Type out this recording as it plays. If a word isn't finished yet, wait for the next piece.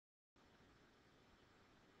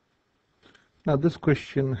Now this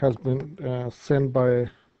question has been sent by a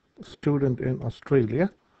student in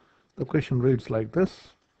Australia. The question reads like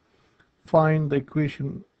this. Find the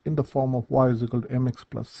equation in the form of y is equal to mx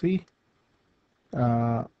plus c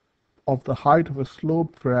of the height of a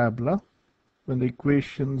sloped parabola when the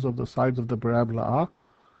equations of the sides of the parabola are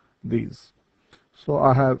these. So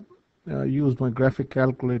I have used my graphic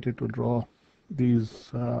calculator to draw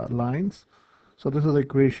these lines. So this is the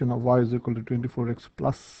equation of y is equal to 24x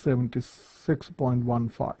plus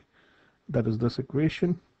 76.15. That is this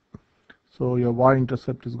equation. So your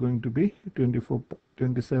y-intercept is going to be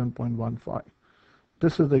 27.15.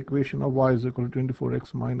 This is the equation of y is equal to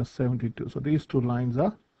 24x minus 72. So these two lines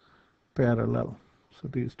are parallel. So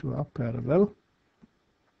these two are parallel.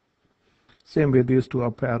 Same way these two are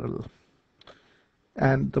parallel.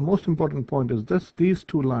 And the most important point is this: these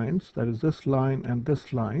two lines, that is this line and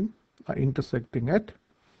this line, are intersecting at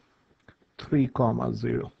 3,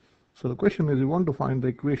 0. So the question is, you want to find the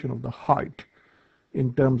equation of the height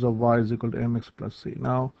in terms of y is equal to mx plus c.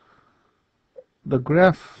 Now, the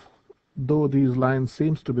graph, though these lines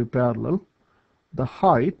seems to be parallel, the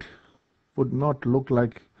height would not look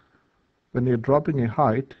like, when you're dropping a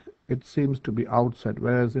height, it seems to be outside,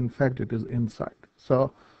 whereas in fact it is inside.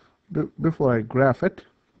 So before I graph it,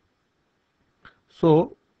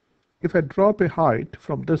 so if I drop a height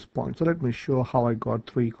from this point, so let me show how I got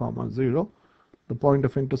 3, 0, the point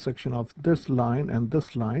of intersection of this line and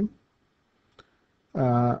this line,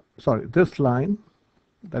 this line,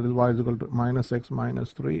 that is y is equal to minus x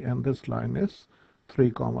minus 3, and this line is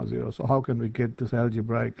 3, 0. So how can we get this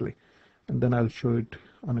algebraically? And then I'll show it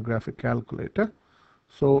on a graphic calculator.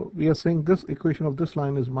 So we are saying this equation of this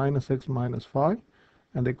line is minus x minus 5,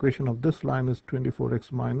 and the equation of this line is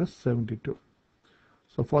 24x minus 72.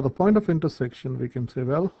 So for the point of intersection, we can say,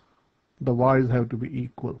 well, the y's have to be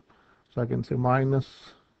equal. So I can say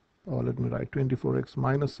minus, or let me write 24x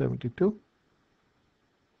minus 72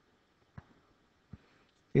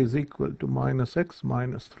 is equal to minus x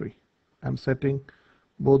minus 3. I'm setting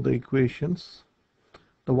both the equations.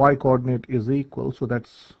 The y coordinate is equal, so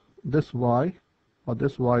that's this y, or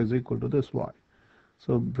this y is equal to this y.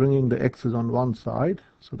 So bringing the x's on one side,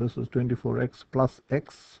 so this is 24x plus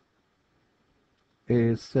x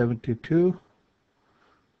is 72.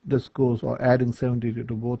 This goes, or adding 72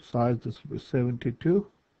 to both sides, this will be 72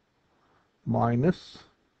 minus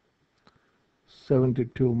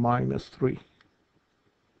 72 minus 3.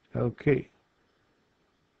 Okay,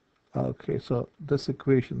 so this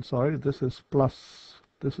equation, sorry, this is plus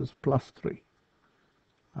 3.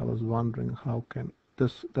 I was wondering how can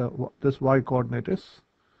this y coordinate is,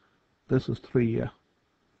 this is 3 here.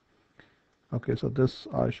 Okay, so this,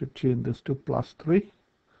 I should change this to plus 3.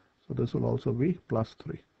 So this will also be plus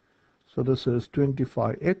 3. So this is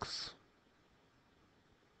 25x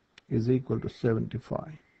is equal to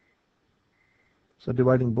 75. So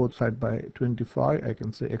dividing both sides by 25, I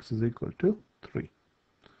can say x is equal to 3.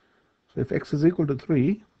 So if x is equal to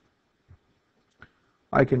 3,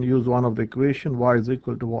 I can use one of the equation, y is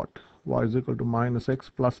equal to what? Y is equal to minus x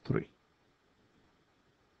plus 3.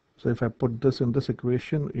 So if I put this in this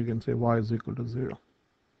equation, you can say y is equal to 0.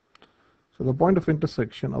 So the point of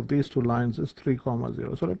intersection of these two lines is 3,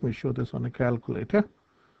 0. So let me show this on a calculator.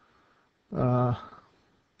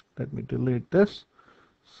 Let me delete this.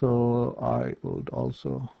 So I would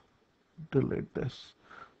also delete this.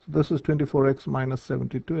 So this is 24x minus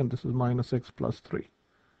 72, and this is minus x plus 3.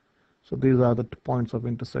 So these are the points of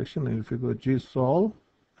intersection, and if you go G solve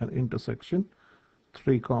and intersection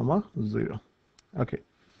 3, 0. Okay.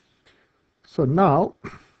 So now,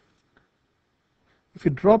 if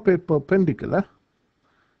you drop a perpendicular,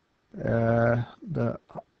 the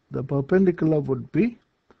perpendicular would be,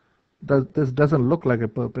 this doesn't look like a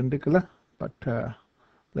perpendicular, but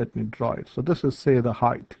let me draw it. So this is, say, the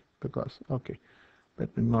height, because, okay,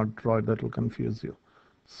 let me not draw it, that will confuse you.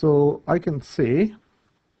 So I can say,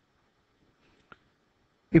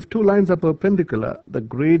 if two lines are perpendicular, the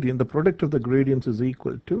gradient, the product of the gradients is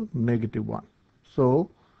equal to -1. So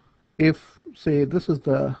if, say, this is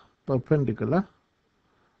the perpendicular,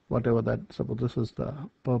 whatever that, suppose this is the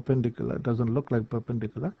perpendicular, it doesn't look like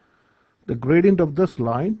perpendicular, the gradient of this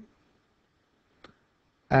line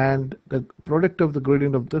and the product of the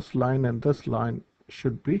gradient of this line and this line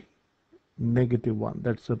should be -1.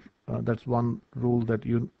 That's one rule that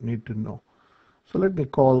you need to know. So let me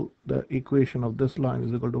call the equation of this line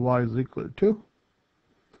is equal to y is equal to,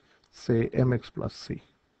 say, mx plus c.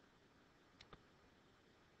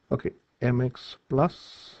 Okay, mx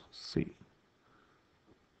plus c.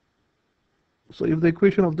 So if the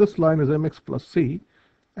equation of this line is mx plus c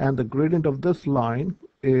and the gradient of this line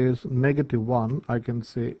is -1, I can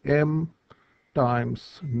say m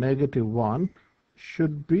times -1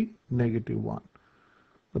 should be -1.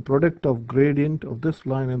 The product of gradient of this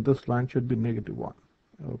line and this line should be -1.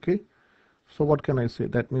 Okay, so what can I say?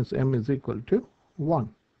 That means m is equal to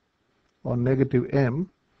 1, or negative m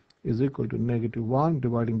is equal to -1,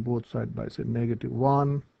 dividing both sides by, say,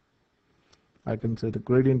 -1. I can say the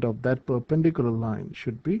gradient of that perpendicular line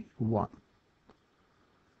should be 1.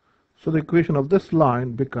 So the equation of this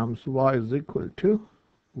line becomes y is equal to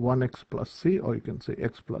 1x plus c, or you can say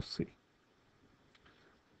x plus c.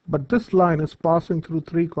 But this line is passing through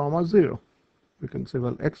 3, 0. We can say,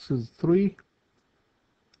 well, x is 3,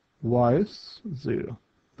 y is 0,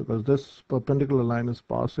 because this perpendicular line is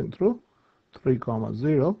passing through 3,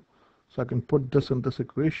 0. So I can put this in this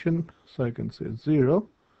equation. So I can say 0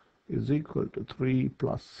 is equal to 3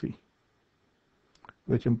 plus c,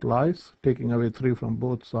 which implies, taking away 3 from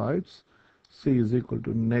both sides, c is equal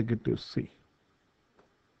to -c.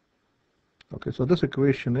 Okay, so this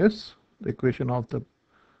equation is the equation of the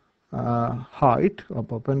height or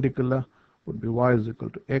perpendicular would be y is equal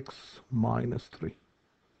to x minus 3,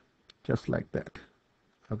 just like that.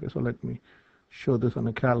 Okay, so let me show this on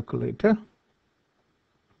a calculator.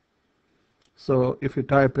 So if you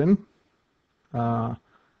type in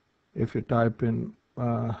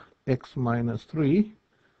x minus 3,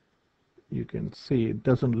 you can see it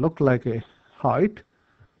doesn't look like a height,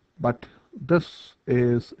 but this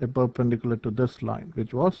is a perpendicular to this line,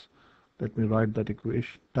 which was, let me write that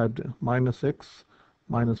equation, type minus x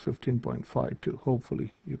minus 15.52.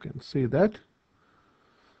 Hopefully you can see that.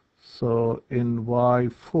 So in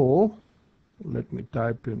y4, let me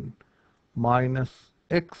type in minus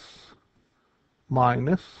x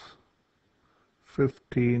minus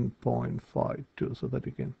 15.52, so that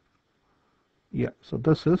you can, so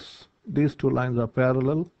these two lines are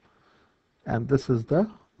parallel, and this is the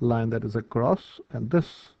line that is across, and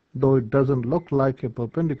this, though it doesn't look like a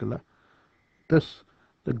perpendicular,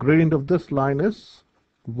 the gradient of this line is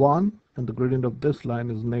 1 and the gradient of this line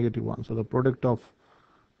is -1. So the product of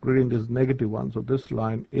gradient is -1. So this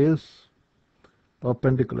line is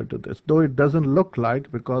perpendicular to this, though it doesn't look like,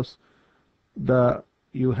 because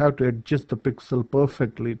you have to adjust the pixel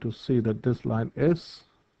perfectly to see that this line is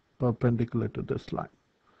perpendicular to this line.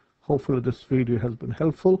 Hopefully this video has been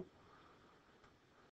helpful.